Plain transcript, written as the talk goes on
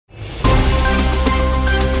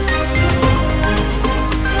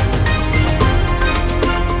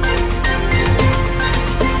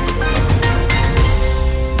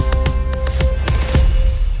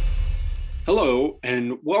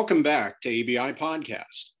Welcome back to ABI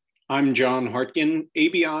Podcast. I'm John Hartgen,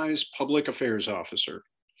 ABI's Public Affairs Officer.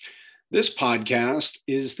 This podcast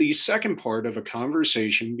is the second part of a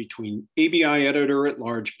conversation between ABI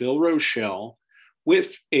Editor-at-Large Bill Rochelle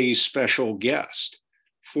with a special guest,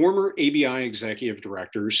 former ABI Executive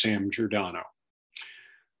Director Sam Giordano.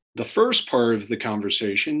 The first part of the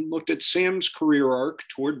conversation looked at Sam's career arc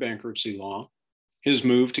toward bankruptcy law, his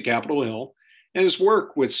move to Capitol Hill, and his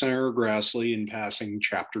work with Senator Grassley in passing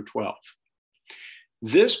Chapter 12.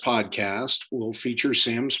 This podcast will feature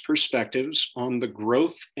Sam's perspectives on the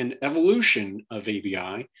growth and evolution of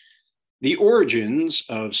ABI, the origins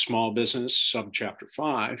of small business subchapter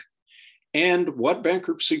 5, and what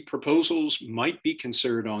bankruptcy proposals might be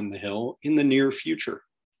considered on the Hill in the near future.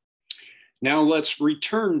 Now let's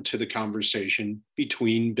return to the conversation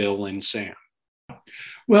between Bill and Sam.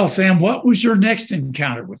 Well, Sam, what was your next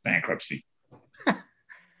encounter with bankruptcy?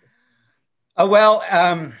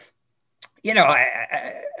 The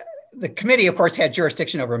committee, of course, had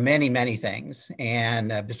jurisdiction over many, many things,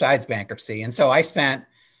 and besides bankruptcy. And so I spent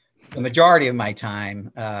the majority of my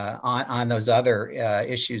time on those other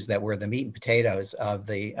issues that were the meat and potatoes of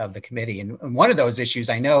the committee. And one of those issues,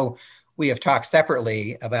 I know we have talked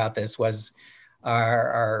separately about this, was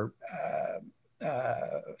our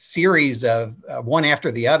series of one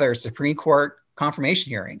after the other Supreme Court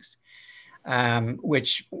confirmation hearings,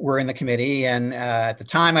 which were in the committee. And at the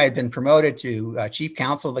time I had been promoted to chief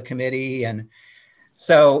counsel of the committee. And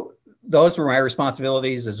so those were my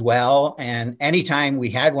responsibilities as well. And anytime we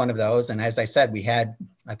had one of those, and as I said, we had,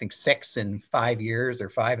 I think 6 in 5 years or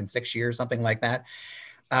 5 in 6 years, something like that.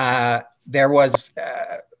 There was,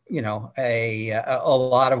 a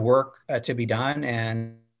lot of work to be done.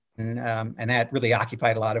 And that really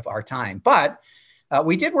occupied a lot of our time. But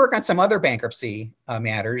we did work on some other bankruptcy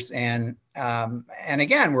matters, and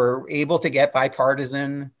again, we're able to get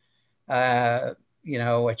bipartisan,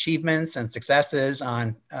 achievements and successes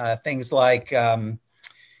on things like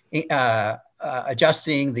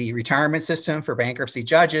adjusting the retirement system for bankruptcy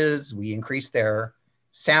judges. We increased their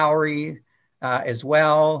salary as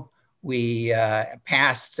well. We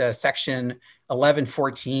passed Section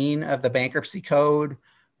 1114 of the Bankruptcy Code,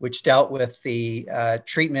 which dealt with the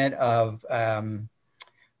treatment of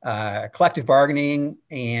collective bargaining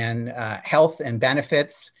and health and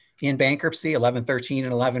benefits in bankruptcy. 1113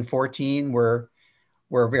 and 1114 were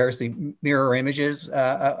variously mirror images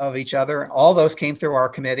of each other. All those came through our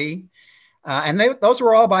committee, and those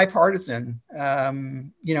were all bipartisan,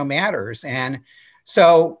 matters. And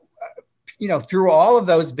so, through all of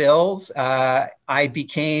those bills, I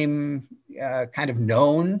became kind of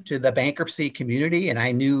known to the bankruptcy community, and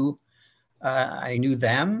I knew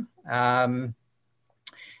them.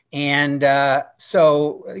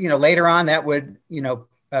 So later on, that would,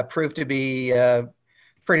 prove to be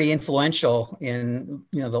pretty influential in,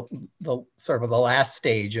 the sort of the last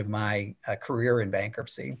stage of my career in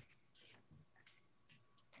bankruptcy.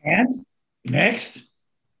 And next?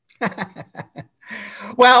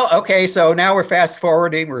 Well, okay, so now we're fast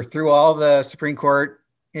forwarding. We're through all the Supreme Court,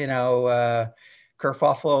 kerfuffles,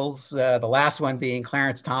 the last one being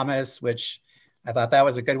Clarence Thomas, which I thought that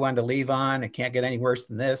was a good one to leave on. It can't get any worse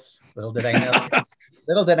than this. Little did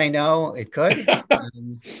I know it could.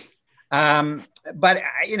 But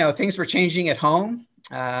things were changing at home.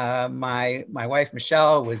 My wife,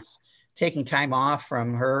 Michelle, was taking time off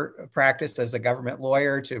from her practice as a government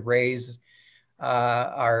lawyer to raise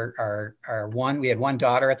our one. We had one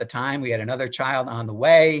daughter at the time. We had another child on the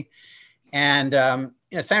way. And,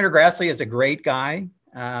 Senator Grassley is a great guy.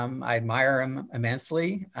 I admire him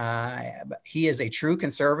immensely. He is a true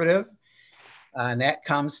conservative, and that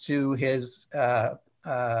comes to his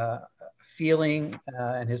feeling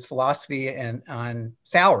and his philosophy on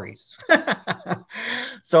salaries.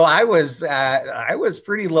 So I was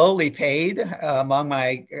pretty lowly paid among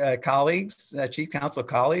my colleagues, chief counsel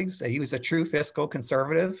colleagues. He was a true fiscal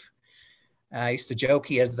conservative. I used to joke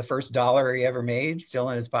he has the first dollar he ever made still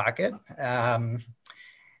in his pocket.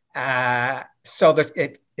 So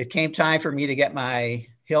it came time for me to get my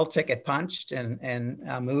Hill ticket punched and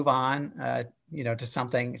move on, to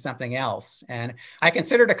something else. And I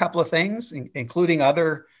considered a couple of things, including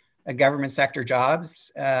other government sector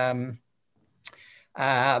jobs. But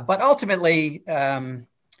ultimately,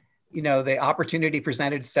 the opportunity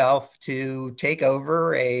presented itself to take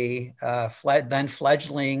over a then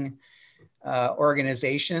fledgling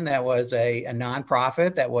organization that was a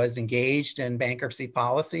nonprofit that was engaged in bankruptcy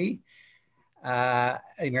policy, the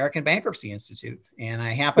American Bankruptcy Institute. And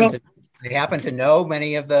I happen to know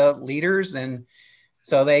many of the leaders, and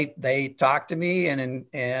So they talked to me and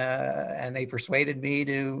they persuaded me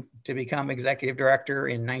to become executive director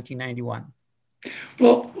in 1991.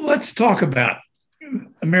 Well, let's talk about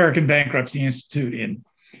American Bankruptcy Institute in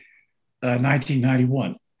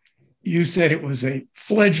 1991. You said it was a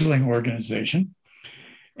fledgling organization.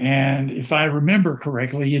 And if I remember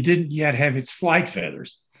correctly, you didn't yet have its flight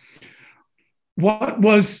feathers. What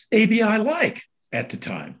was ABI like at the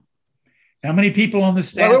time? How many people on the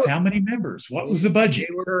staff? Well, how many members? What was the budget?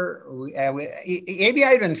 ABI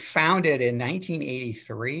had been founded in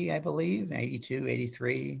 1983, I believe, 82,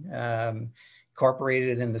 83,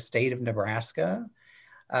 incorporated in the state of Nebraska.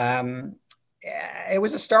 It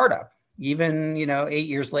was a startup, even 8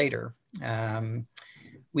 years later.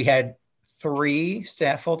 We had 3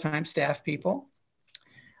 full-time staff people.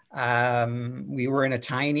 We were in a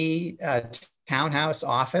tiny townhouse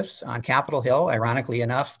office on Capitol Hill, ironically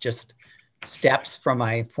enough, just steps from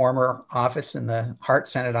my former office in the Hart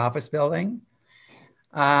Senate office building.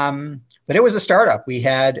 But it was a startup. We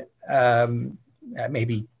had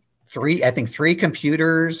maybe 3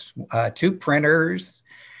 computers, 2 printers,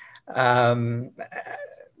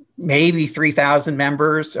 maybe 3,000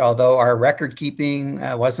 members, although our record keeping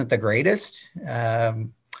wasn't the greatest. We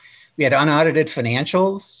had unaudited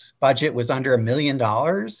financials. Budget was under $1 million.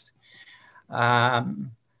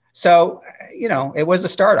 So, it was a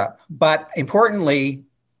startup, but importantly,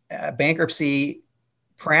 bankruptcy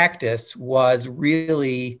practice was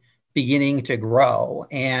really beginning to grow,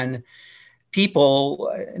 and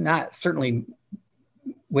people, not certainly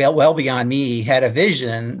well beyond me, had a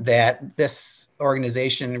vision that this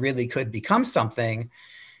organization really could become something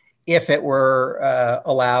if it were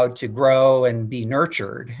allowed to grow and be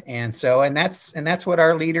nurtured. And that's what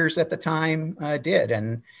our leaders at the time did.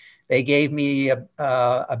 And they gave me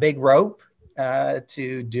a big rope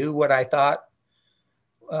to do what I thought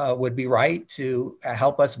would be right to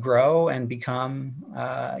help us grow and become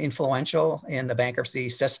influential in the bankruptcy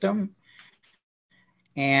system.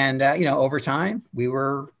 And over time, we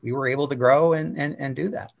were able to grow and do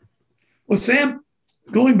that. Well, Sam,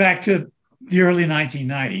 going back to the early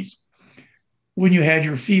 1990s, when you had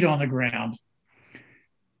your feet on the ground,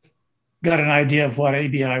 got an idea of what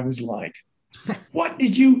ABI was like. What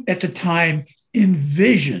did you at the time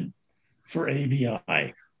envision for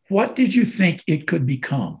ABI? What did you think it could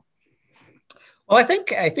become? Well, I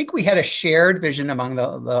think we had a shared vision among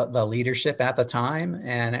the leadership at the time.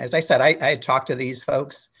 And as I said, I had talked to these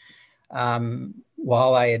folks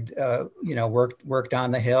while I had worked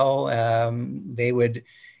on the Hill.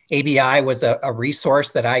 ABI was a resource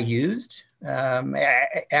that I used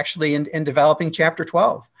actually in developing Chapter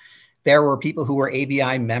 12. There were people who were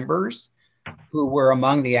ABI members who were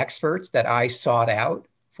among the experts that I sought out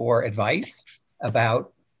for advice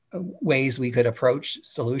about ways we could approach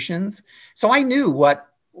solutions. So I knew what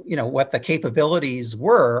the capabilities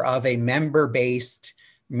were of a member-based,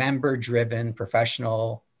 member-driven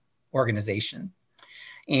professional organization.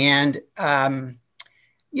 And, the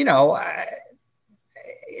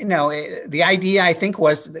idea I think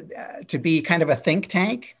was to be kind of a think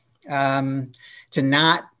tank,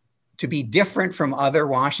 to be different from other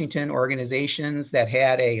Washington organizations that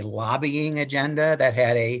had a lobbying agenda, that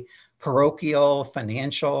had a parochial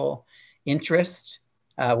financial interest,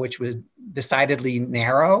 which was decidedly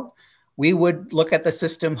narrow. We would look at the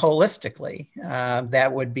system holistically.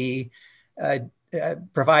 That would be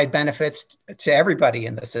provide benefits to everybody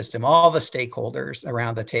in the system, all the stakeholders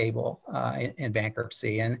around the table in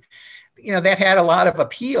bankruptcy. And that had a lot of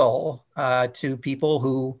appeal to people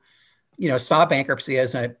who saw bankruptcy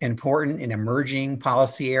as an important and emerging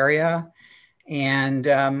policy area, and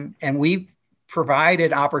we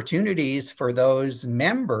provided opportunities for those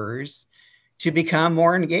members to become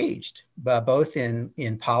more engaged, both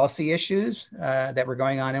in policy issues that were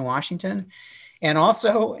going on in Washington, and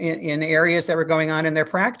also in areas that were going on in their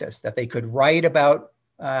practice, that they could write about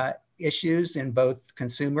issues in both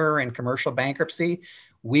consumer and commercial bankruptcy.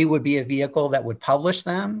 We would be a vehicle that would publish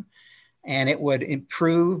them, and it would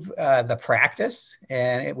improve the practice,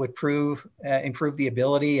 and it would improve the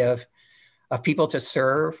ability of people to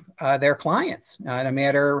serve their clients, no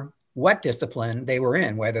matter what discipline they were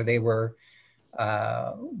in, whether they were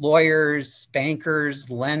lawyers, bankers,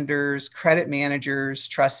 lenders, credit managers,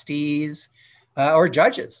 trustees, or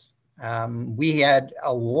judges. We had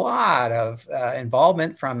a lot of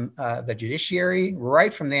involvement from the judiciary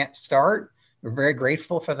right from that start. We're very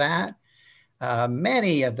grateful for that.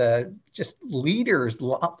 Many of the just leaders,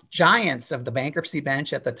 giants of the bankruptcy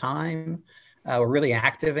bench at the time were really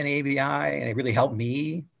active in ABI, and it really helped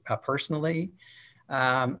me personally,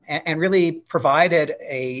 and really provided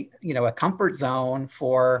a comfort zone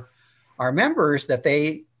for our members that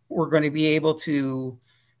they were going to be able to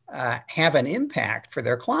have an impact for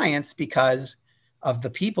their clients because of the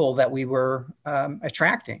people that we were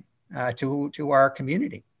attracting to our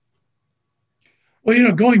community.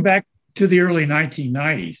 Well, going back to the early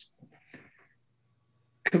 1990s,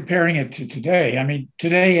 comparing it to today, I mean,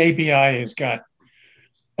 today ABI has got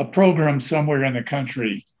a program somewhere in the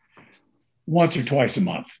country once or twice a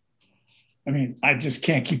month. I mean, I just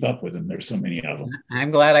can't keep up with them. There's so many of them.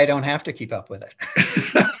 I'm glad I don't have to keep up with it.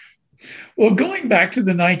 Well, going back to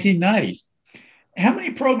the 1990s, how many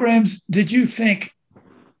programs did you think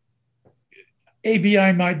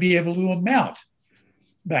ABI might be able to amount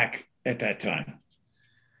back at that time?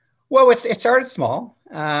 Well, it started small,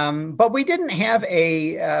 but we didn't have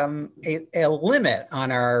a limit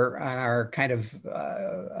on our kind of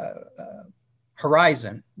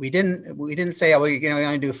horizon. We didn't say, oh, we can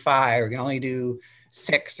only do 5, or we can only do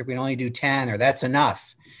 6, or we can only do 10, or that's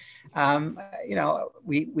enough.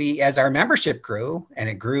 We as our membership grew, and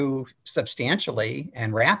it grew substantially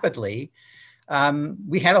and rapidly,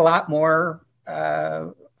 we had a lot more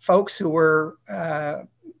folks who were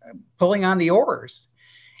pulling on the oars,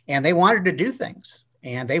 and they wanted to do things,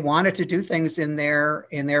 and they wanted to do things in their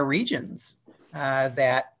regions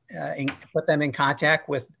that put them in contact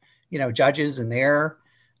with judges in their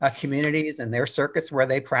communities and their circuits where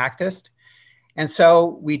they practiced. And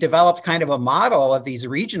so we developed kind of a model of these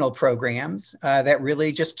regional programs that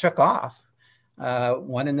really just took off.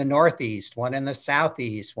 One in the Northeast, one in the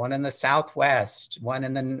Southeast, one in the Southwest, one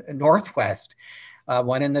in the Northwest,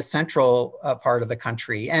 one in the central part of the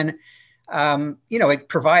country. And, it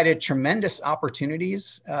provided tremendous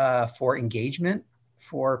opportunities for engagement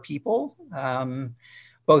for people,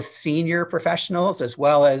 both senior professionals as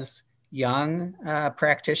well as young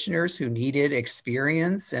practitioners who needed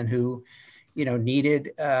experience and who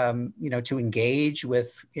needed, to engage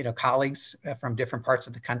with, colleagues from different parts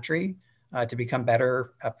of the country to become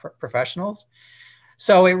better professionals.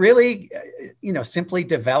 So it really, simply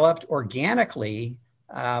developed organically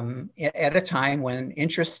at a time when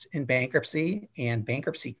interest in bankruptcy and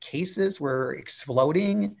bankruptcy cases were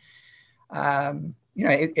exploding.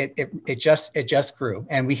 It just grew,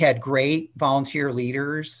 and we had great volunteer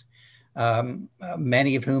leaders.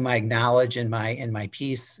 Many of whom I acknowledge in my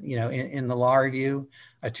piece, in the law review,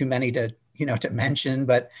 too many to mention,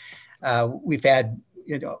 but we've had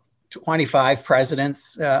 25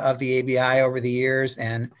 presidents of the ABI over the years,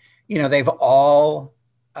 and they've all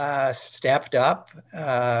stepped up.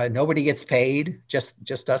 Nobody gets paid,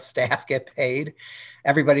 just us staff get paid.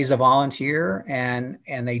 Everybody's a volunteer, and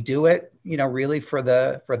they do it, really for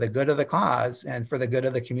the good of the cause and for the good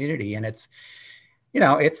of the community. And it's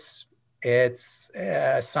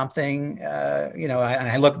something, and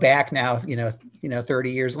I look back now,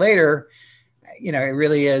 30 years later, it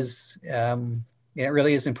really is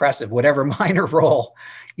impressive, whatever minor role,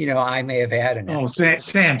 I may have had in it. Oh,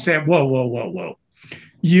 Sam, whoa.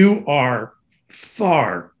 You are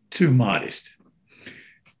far too modest.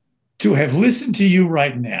 To have listened to you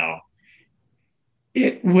right now,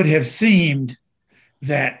 it would have seemed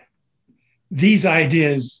that these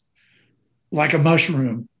ideas, like a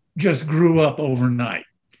mushroom, just grew up overnight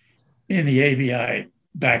in the ABI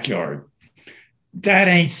backyard. That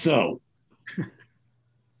ain't so.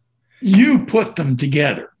 You put them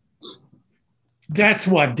together. That's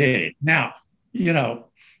what did it. Now,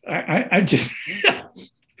 I just,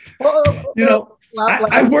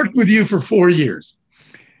 I worked with you for 4 years.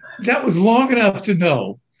 That was long enough to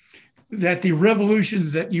know that the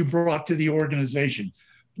revolutions that you brought to the organization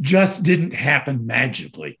just didn't happen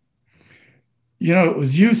magically. It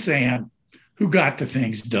was you, Sam, who got the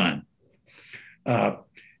things done.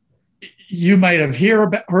 You might have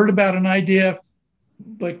heard about an idea,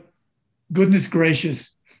 but goodness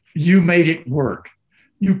gracious, you made it work.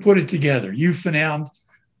 You put it together. You found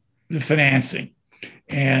the financing.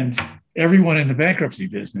 And everyone in the bankruptcy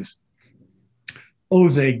business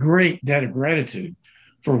owes a great debt of gratitude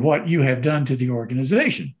for what you have done to the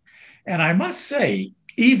organization. And I must say,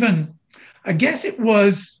 I guess it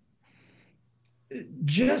was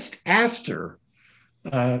just after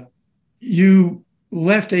you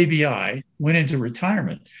left ABI, went into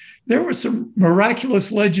retirement, there was some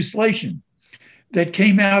miraculous legislation that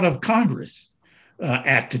came out of Congress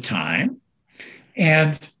at the time.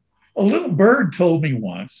 And a little bird told me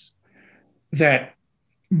once that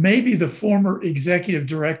maybe the former executive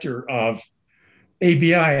director of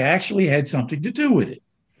ABI actually had something to do with it.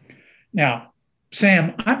 Now,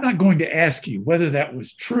 Sam, I'm not going to ask you whether that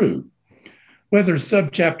was true, whether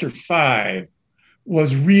subchapter 5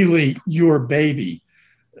 was really your baby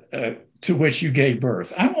to which you gave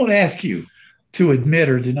birth. I won't ask you to admit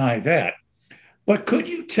or deny that. But could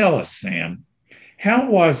you tell us, Sam, how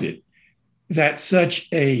was it that such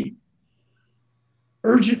a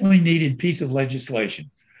urgently needed piece of legislation,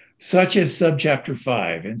 such as Subchapter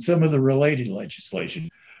 5 and some of the related legislation,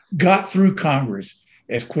 got through Congress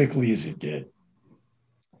as quickly as it did?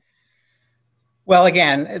 Well,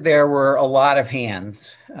 again, there were a lot of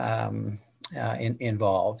hands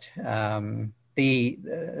involved.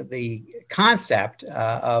 The concept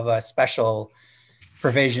of a special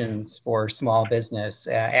provisions for small business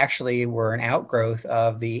actually were an outgrowth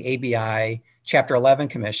of the ABI Chapter 11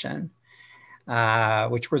 Commission,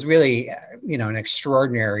 which was really, an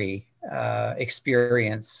extraordinary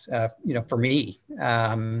experience, for me,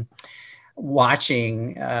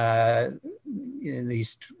 watching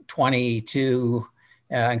these 22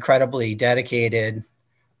 incredibly dedicated,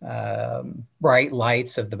 bright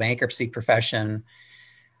lights of the bankruptcy profession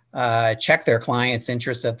check their clients'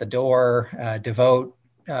 interests at the door, devote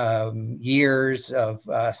years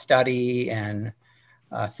of study and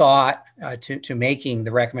thought to making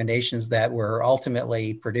the recommendations that were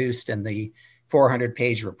ultimately produced in the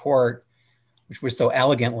 400-page report, which was so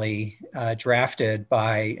elegantly drafted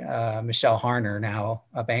by Michelle Harner, now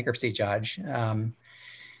a bankruptcy judge, who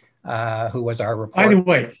was our reporter. By the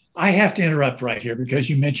way, I have to interrupt right here because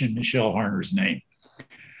you mentioned Michelle Harner's name.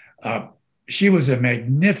 She was a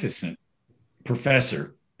magnificent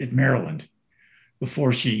professor at Maryland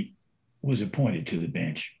before she was appointed to the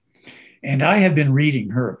bench. And I have been reading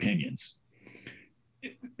her opinions.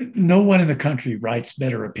 No one in the country writes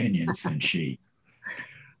better opinions than she.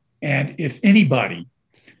 And if anybody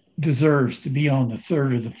deserves to be on the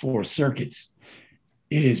third or the fourth circuits,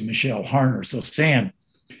 it is Michelle Harner. So Sam,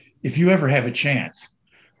 if you ever have a chance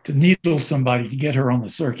to needle somebody to get her on the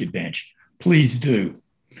circuit bench, please do.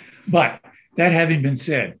 But that having been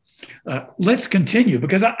said, let's continue,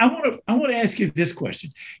 because I want to ask you this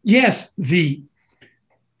question. Yes, the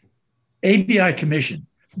ABI Commission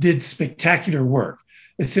did spectacular work,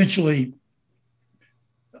 essentially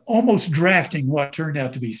almost drafting what turned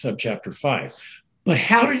out to be Subchapter 5. But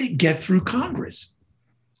how did it get through Congress?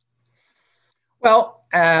 Well,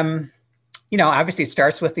 obviously it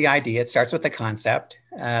starts with the idea, it starts with the concept.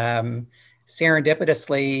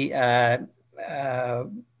 Serendipitously,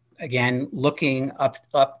 again, looking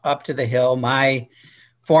up to the Hill, my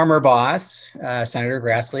former boss, Senator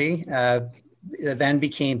Grassley, then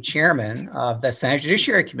became chairman of the Senate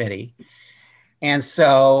Judiciary Committee. And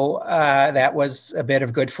so that was a bit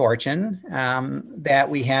of good fortune that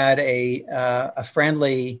we had a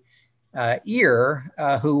friendly ear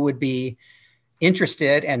who would be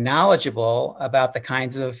interested and knowledgeable about the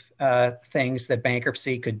kinds of things that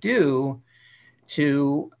bankruptcy could do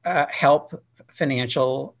to help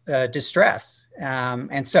financial distress.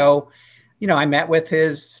 And so, I met with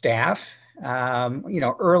his staff,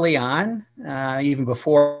 early on, even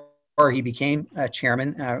before he became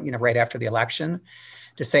chairman, right after the election,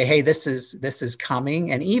 to say, hey, this is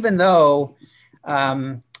coming. And even though,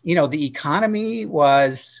 the economy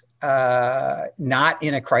was not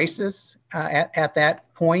in a crisis at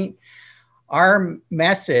that point, our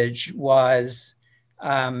message was,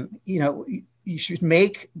 you should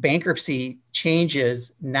make bankruptcy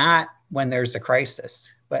changes not when there's a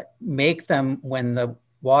crisis, but make them when the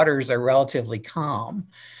waters are relatively calm.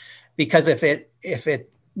 Because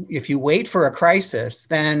if you wait for a crisis,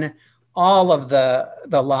 then all of the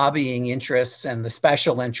lobbying interests and the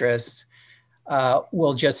special interests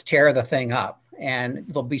will just tear the thing up. And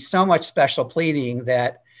there'll be so much special pleading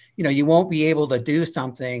that, you won't be able to do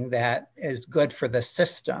something that is good for the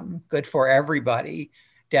system, good for everybody,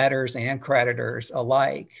 debtors and creditors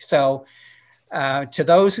alike. So to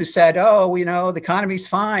those who said, oh, the economy's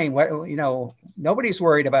fine, nobody's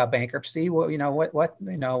worried about bankruptcy. Well,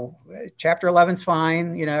 Chapter 11's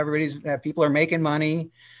fine. Everybody's people are making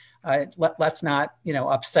money. Let's not,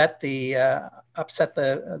 upset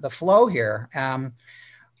the flow here.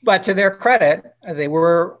 But to their credit, they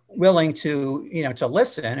were willing to, to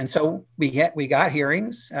listen. And so we got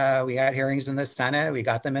hearings. We had hearings in the Senate. We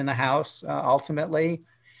got them in the House ultimately.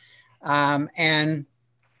 And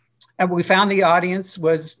we found the audience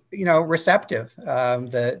was, receptive.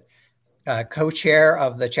 The co-chair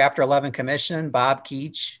of the Chapter 11 Commission, Bob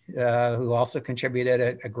Keach, who also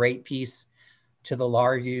contributed a great piece to the Law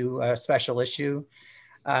Review special issue,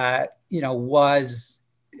 was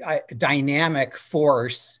a dynamic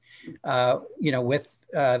force, with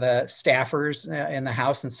the staffers in the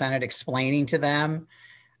House and Senate, explaining to them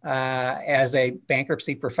as a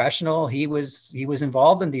bankruptcy professional, he was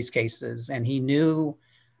involved in these cases, and he knew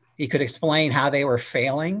he could explain how they were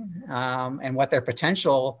failing and what their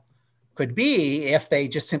potential could be if they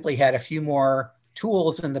just simply had a few more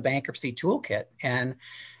tools in the bankruptcy toolkit. And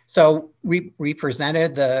so we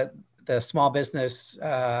presented the small business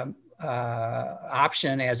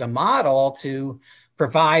option as a model to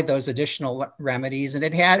provide those additional remedies. And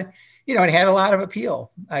it had a lot of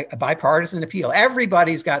appeal, a bipartisan appeal.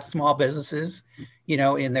 Everybody's got small businesses,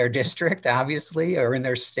 in their district, obviously, or in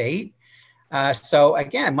their state. So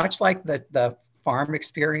again, much like the farm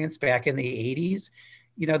experience back in the 80s,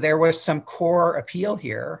 there was some core appeal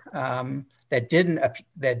here that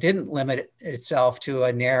didn't limit itself to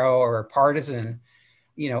a narrow or partisan,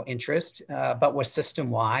 interest, but was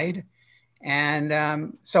system-wide.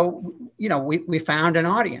 And so, we found an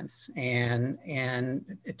audience, and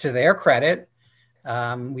to their credit,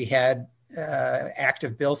 we had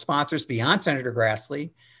active bill sponsors beyond Senator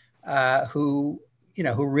Grassley, who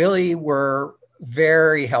really were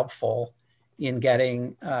very helpful in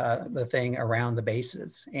getting the thing around the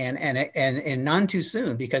bases, and none too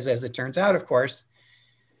soon, because as it turns out, of course,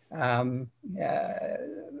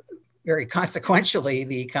 very consequentially,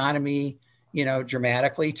 the economy,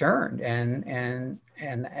 dramatically turned, and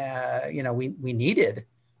we needed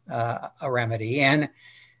a remedy, and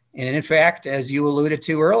in fact, as you alluded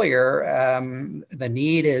to earlier, the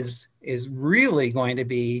need is really going to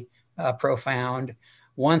be profound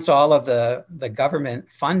once all of the government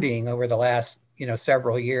funding over the last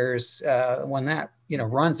several years, when that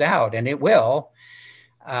runs out, and it will,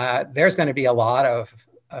 there's going to be a lot of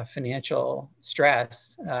financial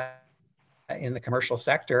stress in the commercial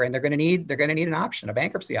sector, and they're going to need an option, a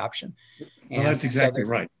bankruptcy option. Well, that's exactly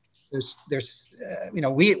right. There's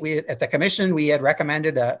we at the commission, we had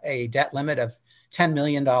recommended a debt limit of $10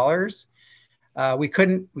 million. We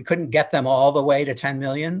couldn't get them all the way to 10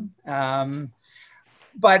 million.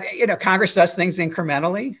 But Congress does things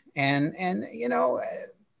incrementally, and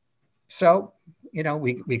so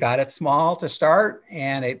we got it small to start,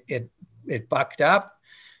 and it bucked up,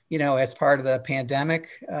 as part of the pandemic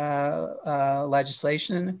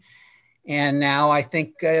legislation. And now I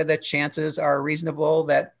think the chances are reasonable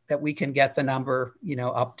that we can get the number,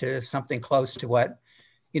 up to something close to what,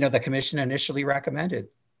 the commission initially recommended.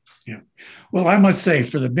 Yeah. Well, I must say,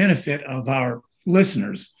 for the benefit of our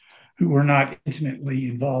listeners who were not intimately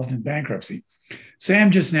involved in bankruptcy,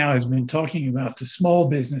 Sam just now has been talking about the Small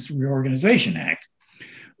Business Reorganization Act,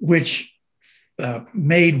 which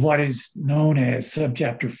made what is known as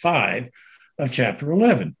Subchapter 5 of Chapter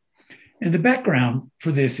 11. And the background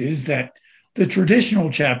for this is that the traditional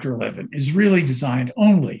Chapter 11 is really designed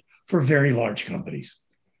only for very large companies.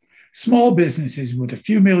 Small businesses with a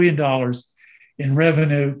few $1 million in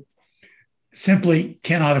revenue simply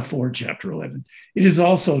cannot afford Chapter 11. It is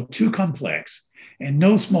also too complex, and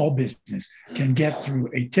no small business can get through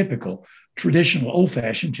a typical traditional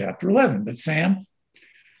old-fashioned Chapter 11. But Sam,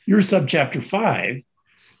 your Subchapter 5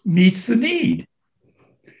 meets the need.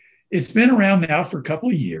 It's been around now for a couple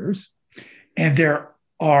of years, and there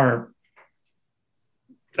are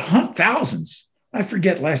thousands. I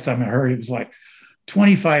forget, last time I heard it was like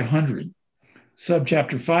 2,500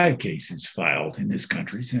 Subchapter 5 cases filed in this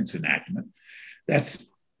country since enactment. That's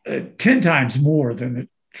 10 times more than the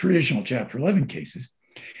traditional Chapter 11 cases.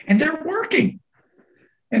 And they're working.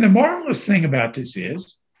 And the marvelous thing about this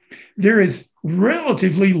is there is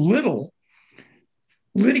relatively little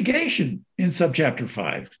litigation in Subchapter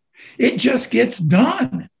 5. It just gets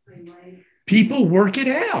done. People work it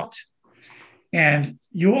out. And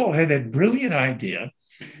you all had that brilliant idea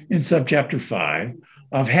in Subchapter 5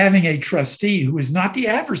 of having a trustee who is not the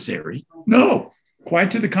adversary. No,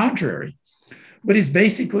 quite to the contrary, but is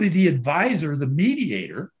basically the advisor, the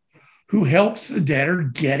mediator, who helps the debtor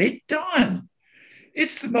get it done.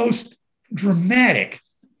 It's the most dramatic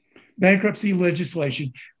bankruptcy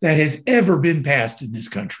legislation that has ever been passed in this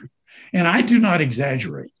country. And I do not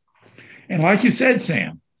exaggerate. And like you said,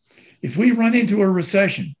 Sam, if we run into a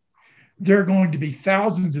recession, there are going to be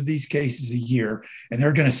thousands of these cases a year, and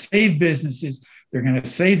they're going to save businesses. They're going to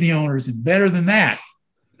save the owners. And better than that,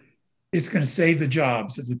 it's going to save the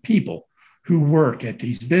jobs of the people who work at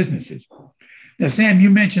these businesses. Now, Sam, you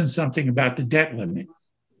mentioned something about the debt limit,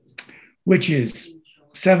 which is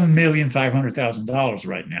 $7,500,000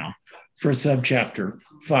 right now for Subchapter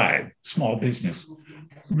 5, Small Business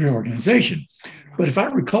Reorganization. But if I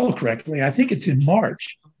recall correctly, I think it's in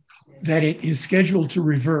March that it is scheduled to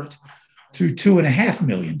revert to $2.5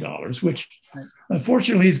 million, which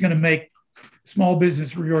unfortunately is going to make small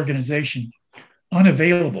business reorganization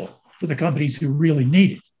unavailable for the companies who really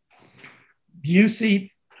need it. Do you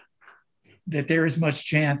see that there is much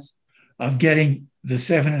chance of getting the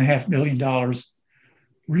 $7.5 million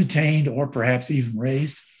retained or perhaps even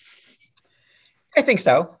raised? I think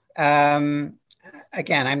so.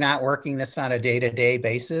 Again, I'm not working this on a day-to-day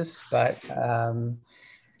basis, but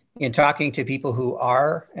in talking to people who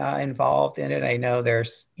are involved in it, I know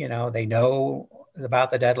they know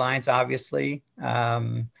about the deadlines, obviously.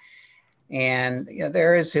 And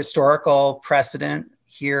there is historical precedent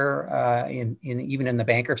here even in the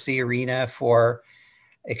bankruptcy arena for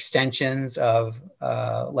extensions of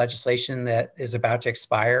legislation that is about to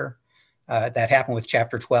expire. That happened with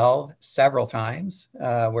Chapter 12 several times,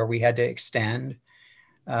 where we had to extend.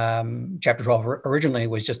 Chapter 12 originally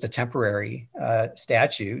was just a temporary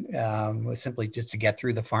statute, was simply just to get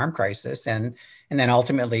through the farm crisis. And then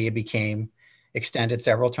ultimately it became extended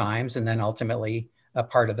several times, and then ultimately a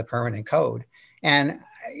part of the permanent code. And,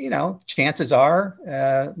 chances are,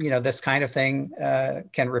 this kind of thing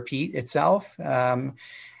can repeat itself,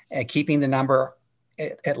 keeping the number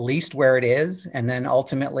at least where it is, and then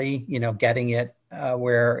ultimately, getting it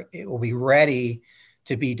where it will be ready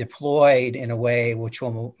to be deployed in a way which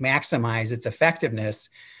will maximize its effectiveness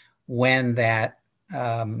when that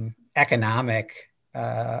economic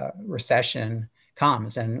recession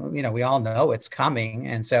comes. And, we all know it's coming.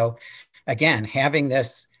 And so, again, having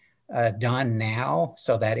this done now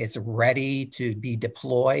so that it's ready to be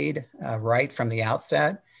deployed right from the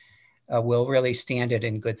outset will really stand it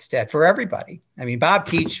in good stead for everybody. I mean, Bob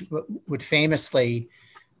Keach would famously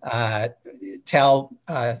tell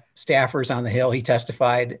staffers on the Hill, he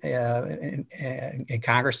testified in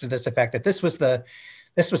Congress to this effect, that this was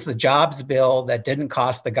the jobs bill that didn't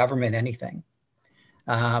cost the government anything.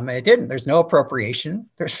 It didn't. There's no appropriation.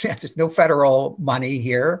 There's no federal money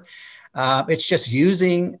here. It's just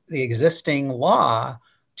using the existing law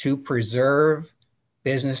to preserve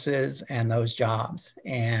businesses and those jobs.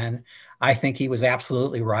 And I think he was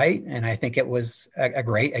absolutely right. And I think it was a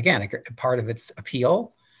great part of its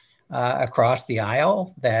appeal across the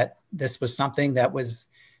aisle, that this was something that was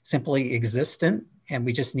simply existent, and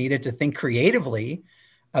we just needed to think creatively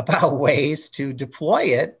about ways to deploy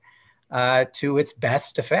it to its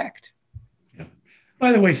best effect. Yeah.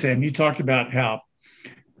 By the way, Sam, you talked about how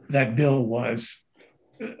that bill was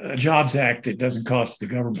a Jobs Act that doesn't cost the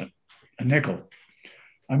government a nickel.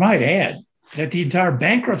 I might add that the entire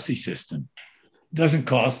bankruptcy system doesn't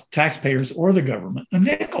cost taxpayers or the government a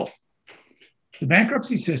nickel. The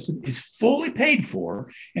bankruptcy system is fully paid for,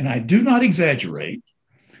 and I do not exaggerate,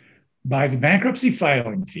 by the bankruptcy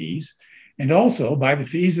filing fees and also by the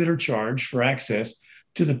fees that are charged for access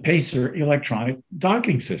to the PACER electronic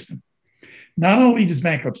docking system. Not only does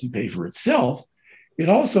bankruptcy pay for itself, it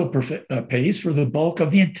also pays for the bulk of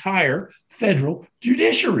the entire federal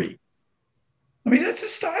judiciary. I mean, that's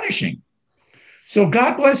astonishing. So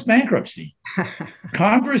God bless bankruptcy.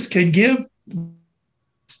 Congress can give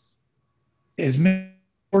as many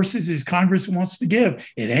resources as Congress wants to give.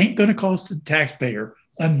 It ain't going to cost the taxpayer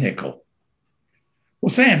a nickel. Well,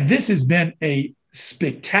 Sam, this has been a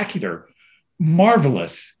spectacular,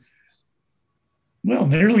 marvelous,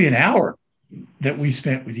 nearly an hour that we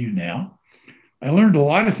spent with you now. I learned a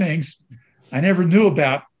lot of things I never knew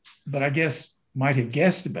about, but I guess might have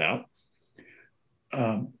guessed about.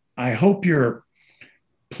 I hope your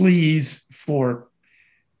pleas for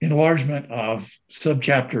enlargement of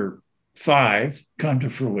subchapter 5 come to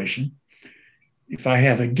fruition. If I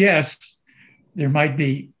have a guess, there might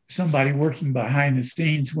be somebody working behind the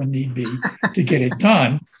scenes when need be to get it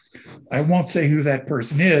done. I won't say who that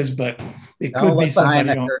person is, but it could be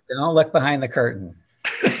somebody. Don't look behind the curtain.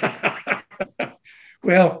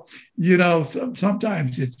 Well,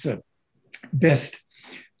 sometimes it's best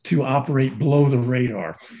to operate below the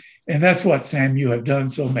radar. And that's what, Sam, you have done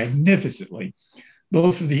so magnificently,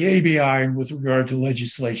 both for the ABI and with regard to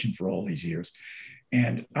legislation for all these years.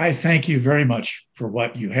 And I thank you very much for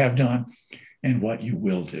what you have done and what you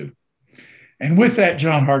will do. And with that,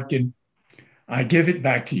 John Hartkin, I give it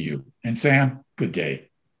back to you. And Sam, good day.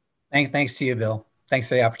 Thanks to you, Bill. Thanks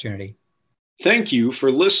for the opportunity. Thank you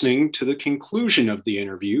for listening to the conclusion of the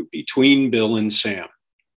interview between Bill and Sam.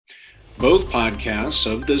 Both podcasts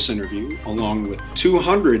of this interview, along with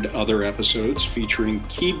 200 other episodes featuring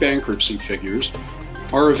key bankruptcy figures,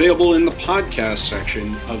 are available in the podcast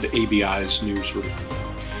section of ABI's newsroom.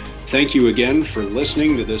 Thank you again for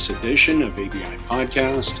listening to this edition of ABI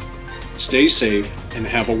Podcast. Stay safe and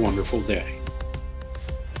have a wonderful day.